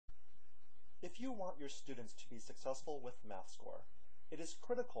If you want your students to be successful with MathScore, it is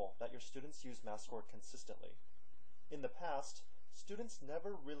critical that your students use MathScore consistently. In the past, students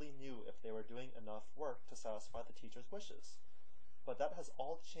never really knew if they were doing enough work to satisfy the teacher's wishes, but that has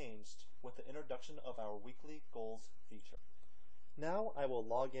all changed with the introduction of our weekly goals feature. Now I will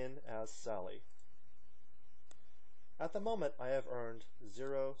log in as Sally. At the moment, I have earned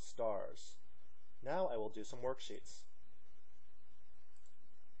 0 stars. Now I will do some worksheets.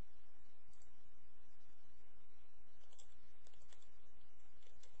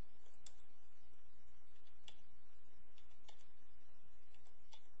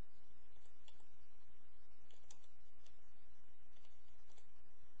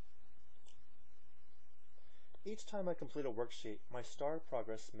 Each time I complete a worksheet, my star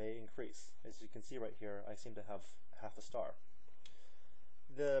progress may increase. As you can see right here, I seem to have half a star.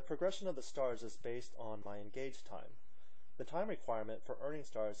 The progression of the stars is based on my engaged time. The time requirement for earning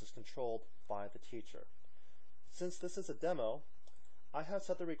stars is controlled by the teacher. Since this is a demo, I have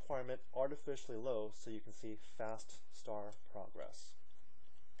set the requirement artificially low so you can see fast star progress.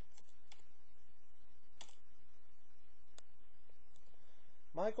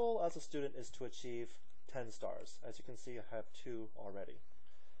 My goal as a student is to achieve 10 stars. As you can see, I have 2 already.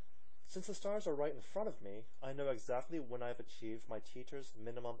 Since the stars are right in front of me, I know exactly when I've achieved my teacher's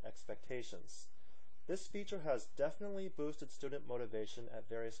minimum expectations. This feature has definitely boosted student motivation at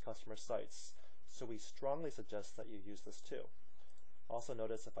various customer sites, so we strongly suggest that you use this too. Also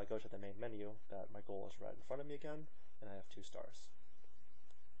notice if I go to the main menu that my goal is right in front of me again, and I have 2 stars.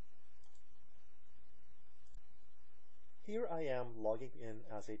 Here I am logging in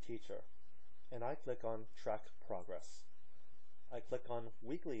as a teacher, and I click on Track Progress. I click on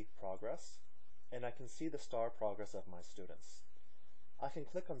Weekly Progress, and I can see the star progress of my students. I can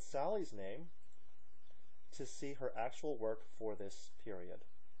click on Sally's name to see her actual work for this period.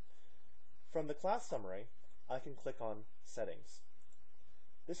 From the class summary, I can click on Settings.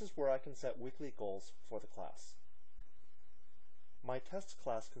 This is where I can set weekly goals for the class. My test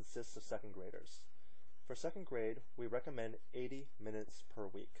class consists of second graders. For second grade, we recommend 80 minutes per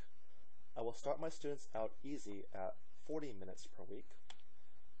week. I will start my students out easy at 40 minutes per week,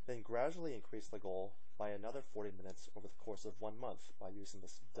 then gradually increase the goal by another 40 minutes over the course of 1 month by using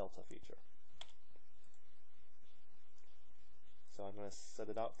this delta feature. So I'm going to set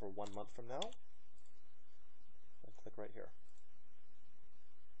it out for 1 month from now. I click right here.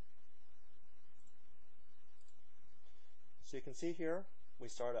 So you can see here, we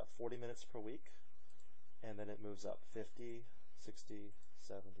start at 40 minutes per week, and then it moves up 50, 60,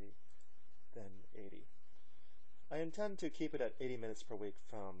 70, then 80. I intend to keep it at 80 minutes per week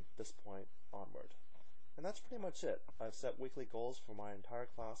from this point onward. And that's pretty much it. I've set weekly goals for my entire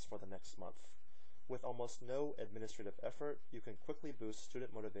class for the next month. With almost no administrative effort, you can quickly boost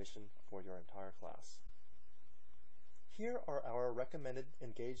student motivation for your entire class. Here are our recommended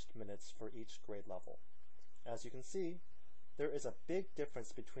engaged minutes for each grade level. As you can see, there is a big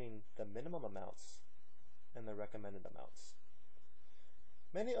difference between the minimum amounts and the recommended amounts.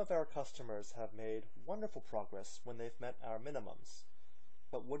 Many of our customers have made wonderful progress when they've met our minimums.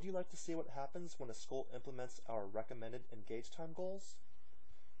 But would you like to see what happens when a school implements our recommended engaged time goals?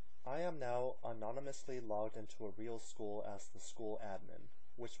 I am now anonymously logged into a real school as the school admin,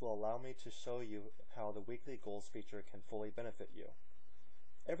 which will allow me to show you how the weekly goals feature can fully benefit you.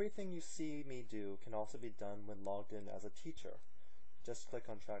 Everything you see me do can also be done when logged in as a teacher. Just click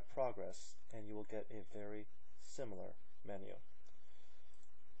on Track Progress and you will get a very similar menu.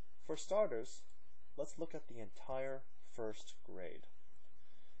 For starters, let's look at the entire first grade.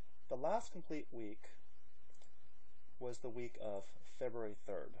 The last complete week was the week of February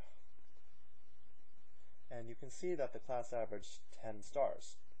 3rd. And you can see that the class averaged 10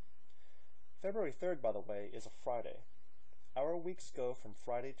 stars. February 3rd, by the way, is a Friday. Our weeks go from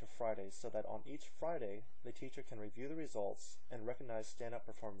Friday to Friday so that on each Friday, the teacher can review the results and recognize stand-up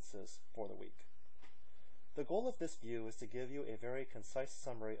performances for the week. The goal of this view is to give you a very concise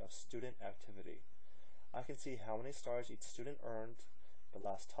summary of student activity. I can see how many stars each student earned, the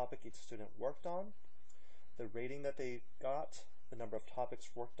last topic each student worked on, the rating that they got, the number of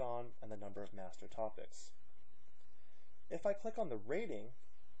topics worked on, and the number of master topics. If I click on the rating,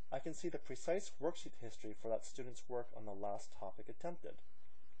 I can see the precise worksheet history for that student's work on the last topic attempted.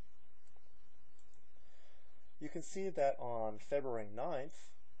 You can see that on February 9th,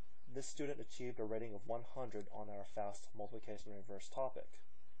 this student achieved a rating of 100 on our fast multiplication reverse topic.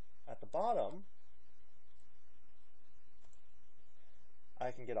 At the bottom,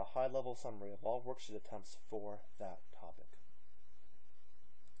 I can get a high-level summary of all worksheet attempts for that topic.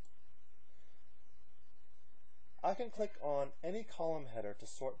 I can click on any column header to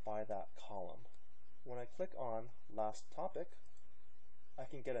sort by that column. When I click on Last Topic, I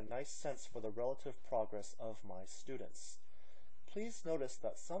can get a nice sense for the relative progress of my students. Please notice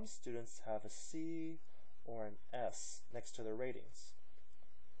that some students have a C or an S next to their ratings.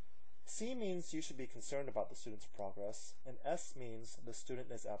 C means you should be concerned about the student's progress, and S means the student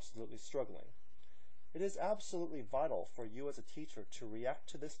is absolutely struggling. It is absolutely vital for you as a teacher to react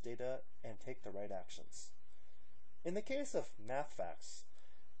to this data and take the right actions. In the case of math facts,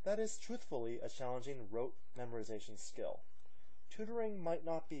 that is truthfully a challenging rote memorization skill. Tutoring might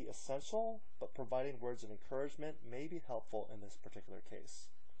not be essential, but providing words of encouragement may be helpful in this particular case.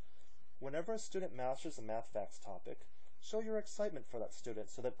 Whenever a student masters a math facts topic, show your excitement for that student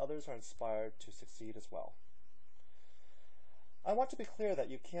so that others are inspired to succeed as well. I want to be clear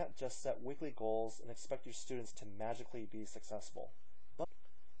that you can't just set weekly goals and expect your students to magically be successful.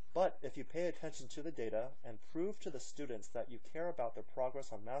 But if you pay attention to the data and prove to the students that you care about their progress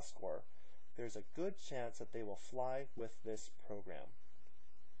on MathScore, there's a good chance that they will fly with this program.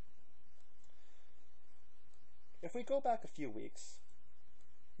 If we go back a few weeks,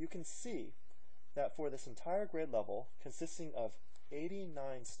 you can see that for this entire grade level, consisting of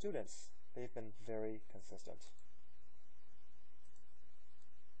 89 students, they've been very consistent.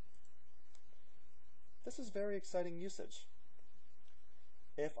 This is very exciting usage.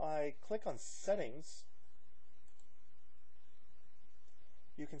 If I click on Settings,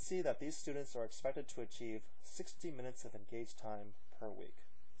 you can see that these students are expected to achieve 60 minutes of engaged time per week.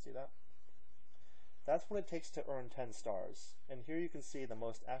 See that? That's what it takes to earn 10 stars. And here you can see the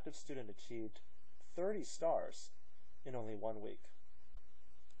most active student achieved 30 stars in only 1 week.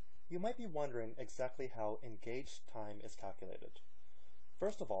 You might be wondering exactly how engaged time is calculated.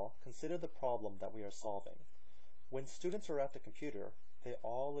 First of all, consider the problem that we are solving. When students are at the computer, they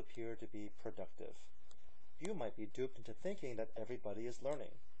all appear to be productive. You might be duped into thinking that everybody is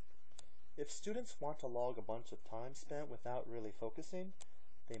learning. If students want to log a bunch of time spent without really focusing,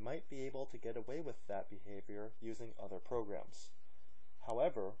 they might be able to get away with that behavior using other programs.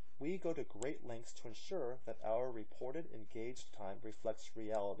 However, we go to great lengths to ensure that our reported engaged time reflects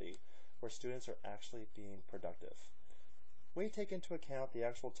reality, where students are actually being productive. We take into account the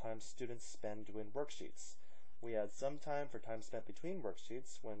actual time students spend doing worksheets. We add some time for time spent between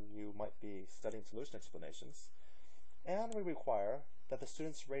worksheets when you might be studying solution explanations, and we require that the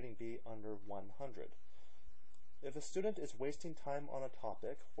student's rating be under 100. If a student is wasting time on a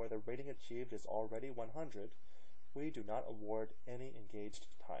topic where the rating achieved is already 100, we do not award any engaged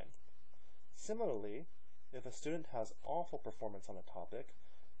time. Similarly, if a student has awful performance on a topic,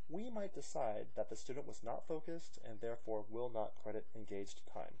 we might decide that the student was not focused and therefore will not credit engaged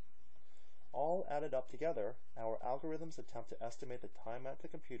time. All added up together, our algorithms attempt to estimate the time at the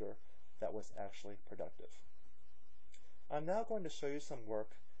computer that was actually productive. I'm now going to show you some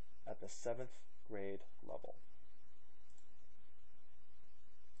work at the 7th grade level.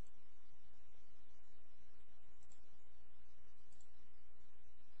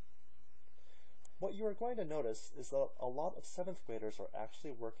 What you are going to notice is that a lot of 7th graders are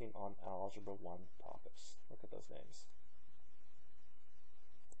actually working on Algebra 1 topics. Look at those names.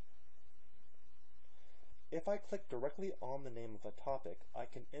 If I click directly on the name of a topic, I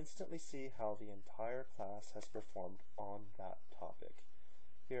can instantly see how the entire class has performed on that topic.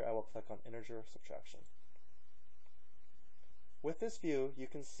 Here I will click on integer subtraction. With this view, you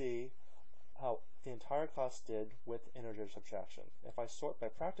can see how the entire class did with integer subtraction. If I sort by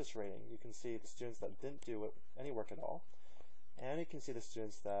practice rating, you can see the students that didn't do any work at all, and you can see the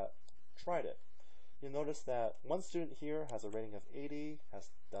students that tried it. You'll notice that one student here has a rating of 80, has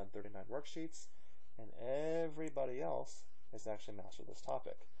done 39 worksheets, and everybody else has actually mastered this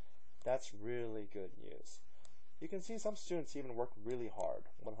topic. That's really good news. You can see some students even work really hard,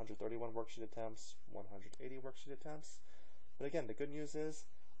 131 worksheet attempts, 180 worksheet attempts. But again, the good news is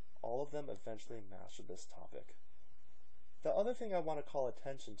all of them eventually mastered this topic. The other thing I want to call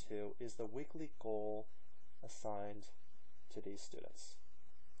attention to is the weekly goal assigned to these students.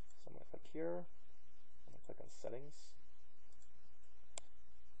 So I'm going to click here, I'm going to click on settings.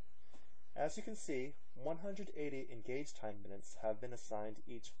 As you can see, 180 engaged time minutes have been assigned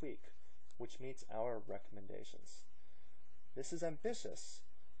each week, which meets our recommendations. This is ambitious,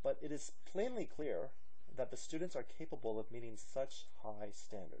 but it is plainly clear that the students are capable of meeting such high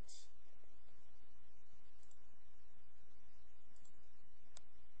standards.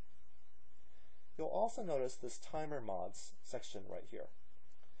 You'll also notice this timer mods section right here.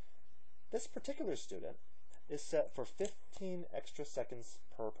 This particular student is set for 15 extra seconds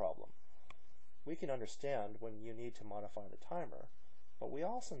per problem. We can understand when you need to modify the timer, but we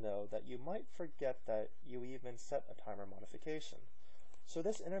also know that you might forget that you even set a timer modification. So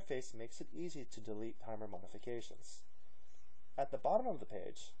this interface makes it easy to delete timer modifications. At the bottom of the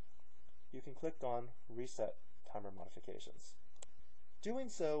page, you can click on Reset Timer Modifications. Doing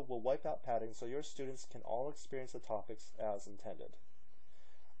so will wipe out padding so your students can all experience the topics as intended.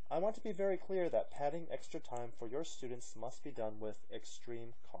 I want to be very clear that padding extra time for your students must be done with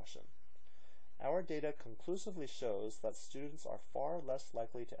extreme caution. Our data conclusively shows that students are far less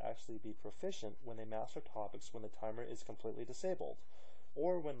likely to actually be proficient when they master topics when the timer is completely disabled,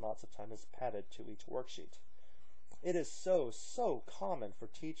 or when lots of time is padded to each worksheet. It is so common for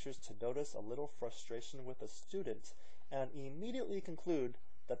teachers to notice a little frustration with a student and immediately conclude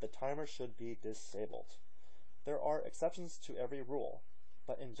that the timer should be disabled. There are exceptions to every rule,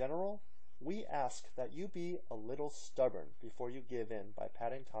 but in general, we ask that you be a little stubborn before you give in by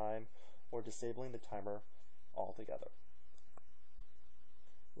padding time or disabling the timer altogether.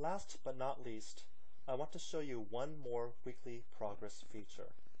 Last but not least, I want to show you one more weekly progress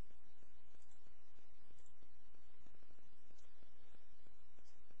feature.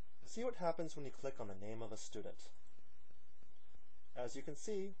 See what happens when you click on the name of a student. As you can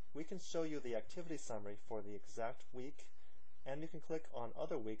see, we can show you the activity summary for the exact week, and you can click on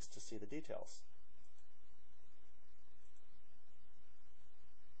other weeks to see the details.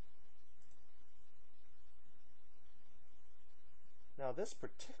 Now this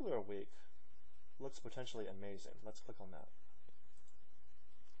particular week looks potentially amazing. Let's click on that.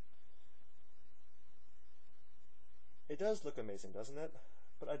 It does look amazing, doesn't it?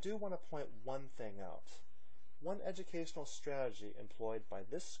 But I do want to point one thing out. One educational strategy employed by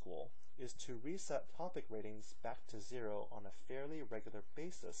this school is to reset topic ratings back to 0 on a fairly regular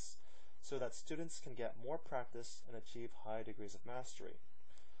basis so that students can get more practice and achieve high degrees of mastery.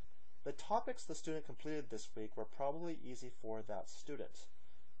 The topics the student completed this week were probably easy for that student,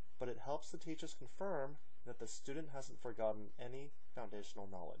 but it helps the teachers confirm that the student hasn't forgotten any foundational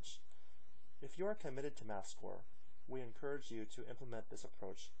knowledge. If you are committed to MathScore, we encourage you to implement this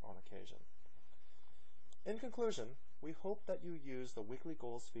approach on occasion. In conclusion, we hope that you use the weekly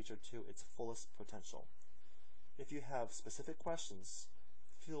goals feature to its fullest potential. If you have specific questions,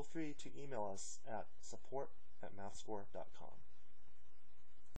 feel free to email us at support@mathscore.com.